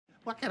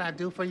What can I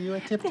do for you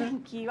at Tipton?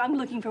 Thank you. I'm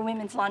looking for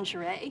women's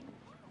lingerie.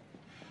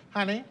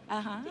 Honey?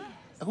 Uh-huh.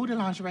 Who the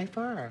lingerie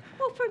for?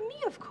 Well, for me,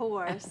 of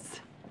course.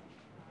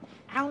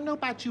 I don't know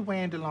about you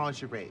wearing the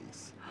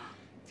lingeries.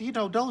 You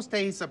know, those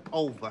days are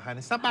over,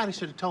 honey. Somebody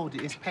should have told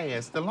you it's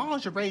past. The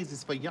lingeries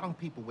is for young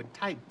people with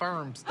tight,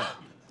 firm stuff.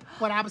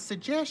 What I would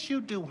suggest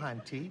you do,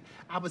 Hunty,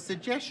 I would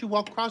suggest you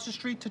walk across the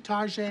street to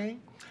Target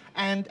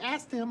and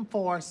ask them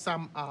for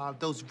some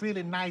those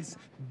really nice,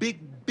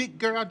 big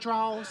girl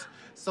draws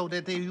so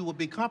that you will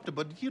be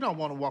comfortable. You don't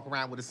want to walk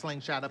around with a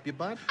slingshot up your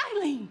butt.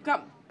 Eileen!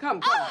 Come.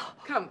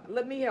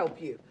 Let me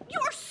help you.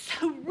 You're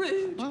so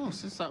rude. Oh,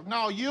 so,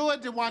 no, you're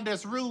the one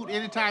that's rude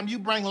anytime you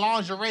bring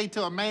lingerie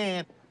to a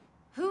man.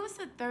 Who was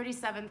the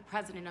 37th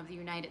president of the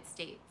United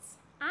States?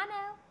 I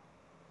know.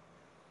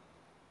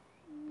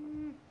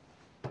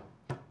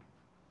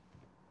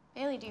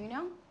 Bailey, do you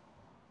know?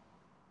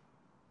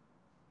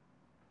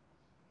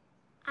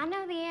 I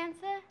know the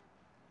answer.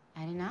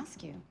 I didn't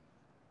ask you.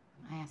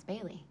 I asked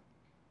Bailey.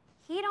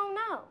 He don't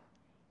know.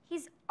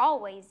 He's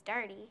always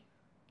dirty.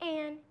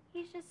 And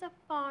he's just a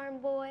farm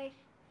boy.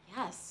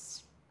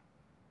 Yes,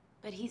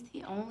 but he's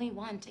the only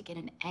one to get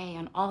an A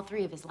on all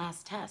 3 of his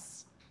last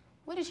tests.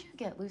 What did you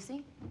get,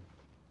 Lucy?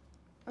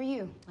 Or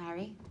you,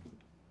 Larry?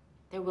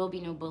 There will be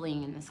no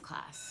bullying in this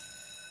class.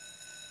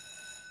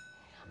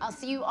 I'll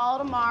see you all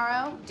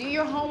tomorrow. Do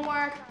your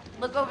homework.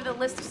 Look over the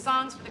list of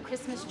songs for the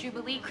Christmas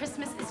Jubilee.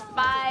 Christmas is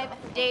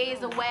 5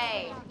 days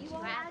away.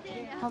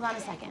 Hold on a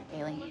second,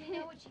 Bailey.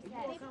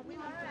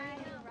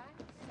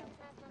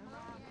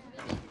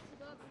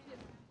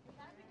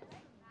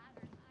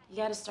 You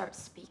gotta start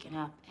speaking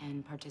up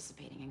and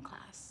participating in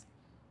class.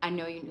 I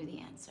know you knew the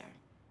answer.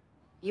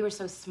 You were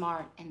so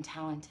smart and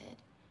talented.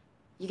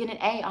 You get an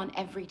A on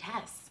every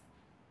test.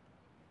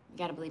 You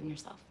gotta believe in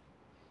yourself.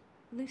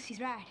 Lucy's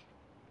right.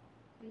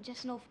 I'm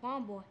just no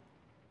farm boy.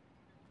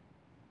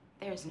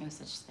 There's no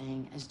such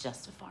thing as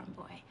just a farm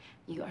boy.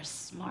 You are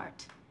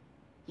smart.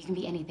 You can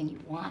be anything you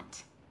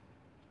want.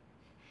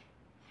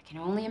 I can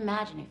only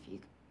imagine if you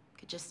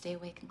could just stay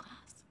awake in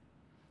class.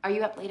 Are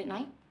you up late at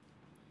night?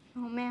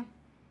 Oh, ma'am.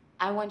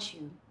 I want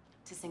you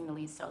to sing the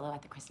lead solo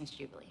at the Christmas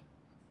Jubilee.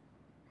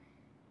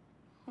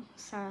 Oh,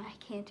 sorry, I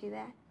can't do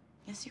that.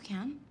 Yes, you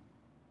can.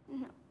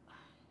 No.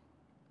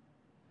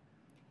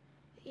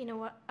 You know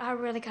what? I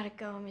really gotta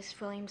go, Miss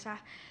Williams.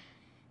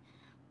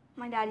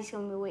 My daddy's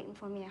gonna be waiting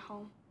for me at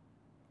home.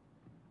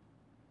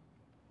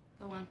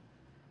 Go on.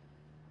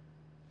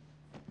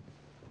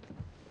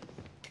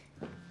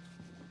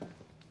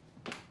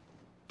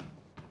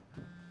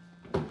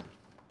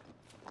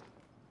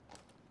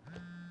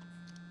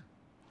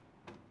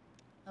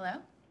 Hello?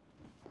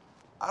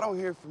 I don't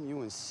hear from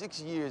you in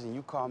 6 years and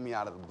you call me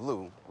out of the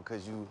blue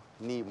because you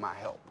need my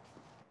help.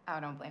 Oh,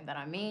 don't blame that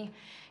on me.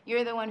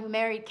 You're the one who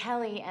married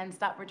Kelly and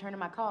stopped returning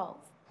my calls.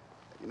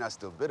 You're not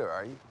still bitter,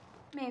 are you?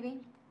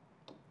 Maybe.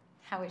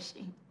 How is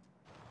she?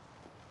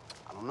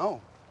 I don't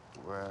know.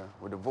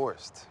 We're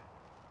divorced.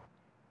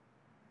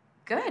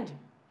 Good.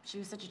 She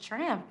was such a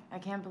tramp. I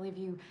can't believe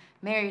you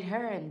married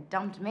her and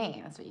dumped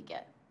me. That's what you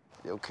get.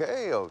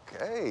 Okay.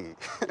 Hey,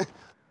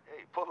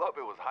 pull up.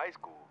 It was high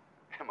school.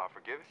 Am I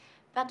forgiven?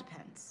 That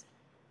depends.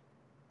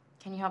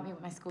 Can you help me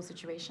with my school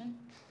situation?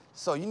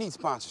 So you need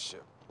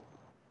sponsorship.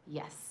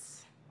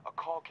 Yes. A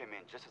call came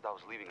in just as I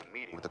was leaving a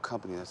meeting with a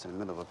company that's in the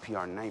middle of a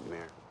PR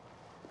nightmare.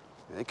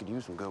 They could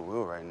use some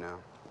goodwill right now.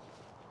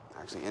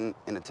 Actually,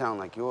 in a town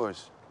like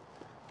yours.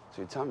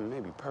 So your timing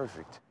may be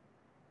perfect.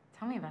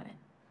 Tell me about it.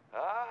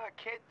 I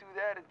can't do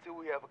that until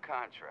we have a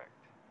contract.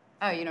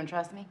 Oh, you don't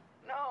trust me?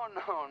 No.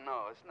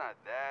 It's not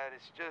that.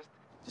 It's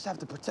just have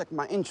to protect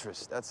my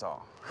interests, that's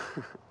all.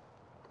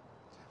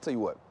 Tell you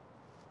what,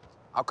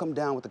 I'll come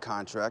down with the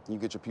contract and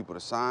you get your people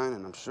to sign,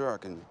 and I'm sure I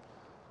can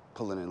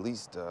pull in at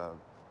least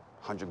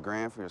 $100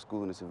 grand for your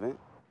school in this event.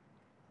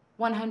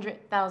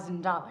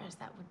 $100,000,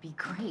 that would be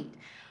great.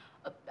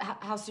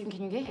 How soon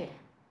can you get here?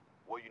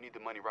 Well, you need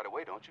the money right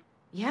away, don't you?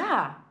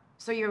 Yeah.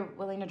 So you're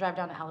willing to drive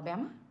down to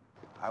Alabama?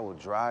 I will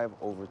drive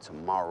over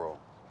tomorrow.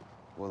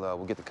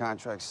 We'll get the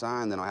contract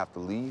signed, then I'll have to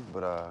leave,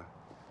 but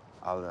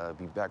I'll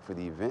be back for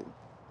the event.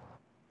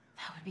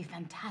 That would be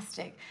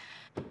fantastic.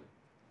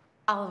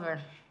 Oliver,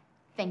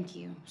 thank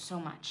you so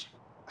much.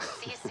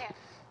 See you soon.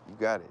 You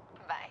got it.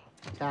 Bye.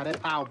 Now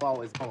that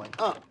Powerball is going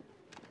up.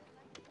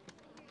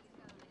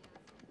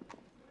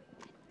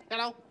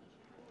 Hello?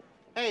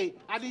 Hey,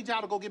 I need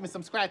y'all to go get me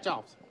some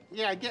scratch-offs.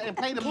 Yeah, and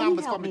play them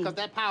numbers for me, because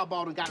that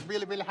Powerball done got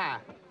really, really high.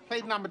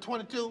 Play number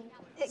 22,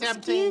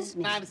 17,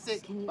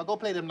 96. But go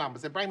play them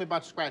numbers and bring me a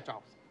bunch of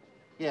scratch-offs.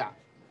 Yeah.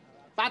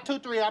 About 2,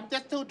 3 of them.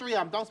 Just 2, 3 of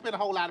them. Don't spend a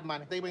whole lot of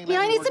money. They ain't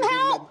I need some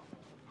help.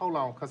 Hold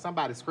on, because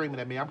somebody's screaming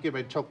at me. I'm getting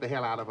ready to choke the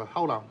hell out of her.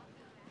 Hold on.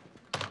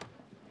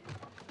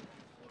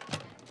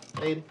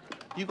 Lady,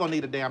 you're going to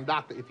need a damn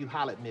doctor if you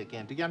holler at me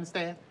again. Do you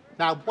understand?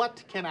 Now,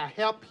 what can I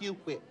help you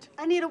with?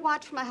 I need a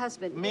watch for my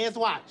husband. Men's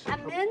watch. A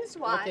men's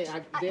watch.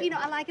 Okay, you know,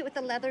 I like it with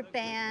the leather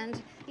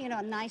band. You know,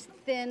 a nice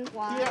thin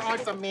watch. Here are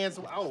some men's.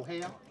 Oh,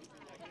 hell.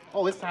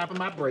 Oh, it's time for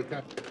my break.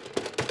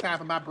 It's time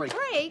for my break.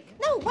 Break?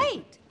 No,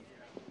 wait.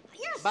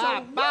 You're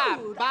Bye, so bye,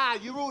 rude. bye.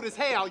 You rude as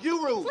hell.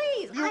 You rude.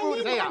 Please, you I rude need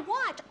as my hell.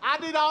 watch. I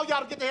need all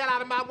y'all to get the hell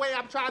out of my way.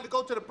 I'm trying to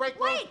go to the break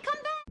room. Wait, come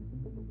back.